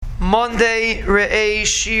Monday, Re'eh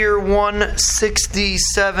Shir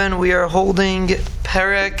 167. We are holding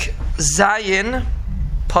Perek Zayin,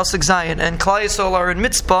 Pasuk Zayin, and Klal Yisrael are in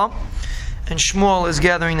Mitzpah, and Shmuel is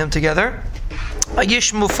gathering them together.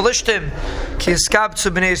 Ayishmu Plishtim ki iskabtzu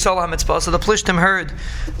b'nei Yisrael ha-Mitzpah. So the Plishtim heard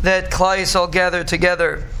that Klal Yisrael gathered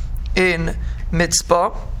together in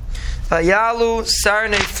Mitzpah. Vayalu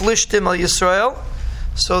sarnei Plishtim al Yisrael.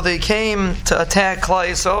 So they came to attack Klal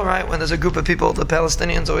Yisrael, right? When there's a group of people, the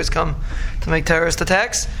Palestinians always come to make terrorist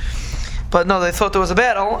attacks. But no, they thought there was a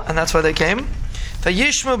battle, and that's why they came.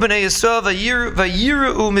 Vayishmu b'nei Yisrael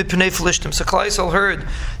vayiru mipnei Plishtim. So Klal Yisrael heard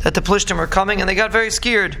that the Plishtim are coming, and they got very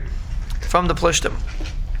scared from the Plishtim.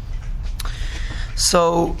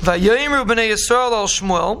 So vayoyimru b'nei Yisrael al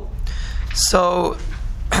Shmuel. So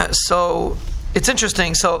it's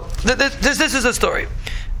interesting. So this is a story.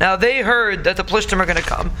 Now they heard that the Plishtim are going to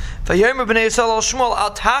come. Vayomer b'nei Yisrael al Shmuel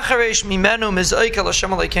al tacharesh mimenu mizoikel Hashem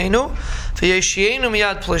alekeinu v'yeshienu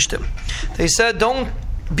miyad Plishtim. They said, don't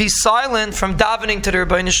be silent from davening to the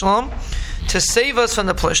Rebbeinu Shalom to save us from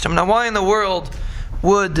the Plishtim. Now why in the world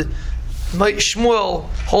would Shmuel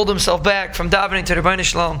hold himself back from davening to the Rebbeinu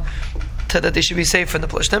Shalom that they should be saved from the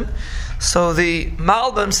Plishtim? So the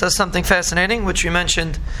Malbim says something fascinating, which we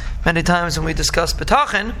mentioned many times when we discussed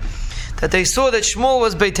B'tachin, that they saw that Shmuel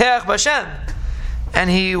was Beiteach B'Hashem, and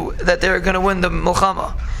that they were going to win the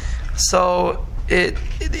Milchama. So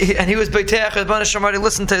and he was Beiteach, Rebbeinu Hashem already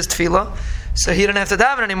listened to his tefillah, so he didn't have to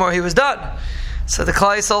daven anymore. He was done. So the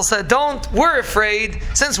Klal Yisrael said, we're afraid.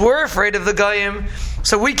 Since we're afraid of the Goyim,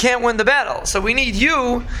 so we can't win the battle. So we need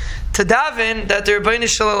you to daven that the Rebbeinu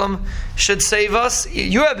Shalom should save us.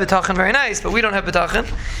 You have B'tachin, very nice, but we don't have B'tachin,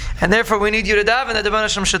 and therefore we need you to daven that the Rebbeinu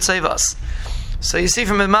Shalom should save us. So you see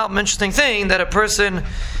from the Malbim, interesting thing, that a person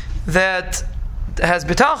that has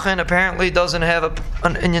B'tachin apparently doesn't have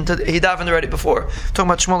an inyan to, he davened already before. Talking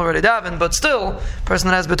about Shmuel already davened, but still, a person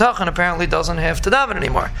that has B'tachin apparently doesn't have to daven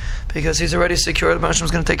anymore, because he's already secure, the Rebbeinu Shalom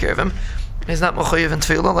is going to take care of him. He's not mechuyev in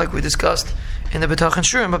tefillah, like we discussed in the B'tachin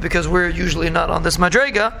Shurim, but because we're usually not on this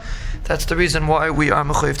madrega, that's the reason why we are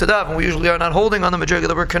mechuyev to daven. We usually are not holding on the madrega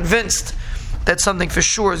that we're convinced that something for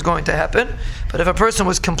sure is going to happen. But if a person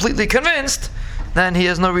was completely convinced, then he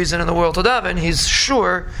has no reason in the world to daven. He's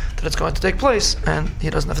sure that it's going to take place, and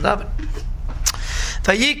he doesn't have to daven.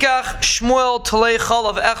 Vayikach Shmuel Talei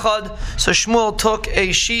Chalav Echad. So Shmuel took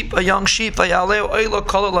a young sheep, Vayaleu Oila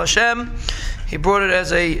Kolel Hashem. He brought it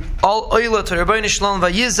as a oila to the Rebbeinu Shalom.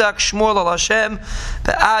 Vayizak Shmuel al Hashem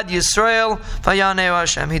be'ad Yisrael vayaneu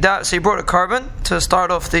Hashem. So he brought a carbon to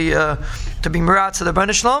start off to be mirat to the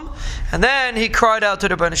Rebbeinu Shalom, and then he cried out to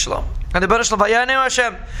the Rebbeinu Shalom. And the Rebbeinu Shalom vayaneu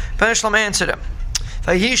Hashem. Rebbeinu Shalom answered him.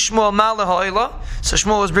 Vayhi Shmuel maleh ha'oila. So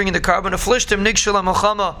Shmuel was bringing the carbon. Plishtim nigshul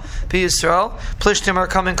ha'milchama b'Yisrael. Plishtim are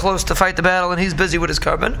coming close to fight the battle, and he's busy with his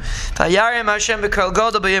carbon. Vayarim Hashem b'kol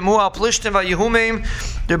gadol b'yemu al Plishtim vayihumeim.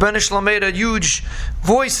 The Rebbeinu Shalom made a huge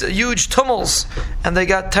voice, huge tumults, and they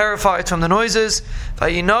got terrified from the noises.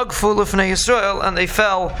 Vayinagfu l'fnei Yisrael, and they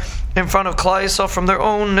fell in front of Klal Yisrael from their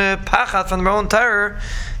own pachat, from their own terror.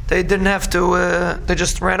 They didn't have to, they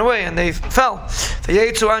just ran away and they fell.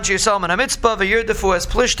 They chased the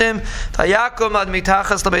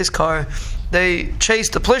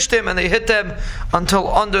Plishtim and they hit them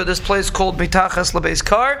until under this place called Mitachas Lebeis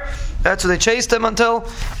Kar. That's where they chased them until.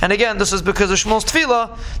 And again, this is because of Shmuel's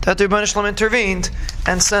tefillah that the Rebbeinu Shalom intervened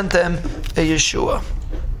and sent them a Yeshua.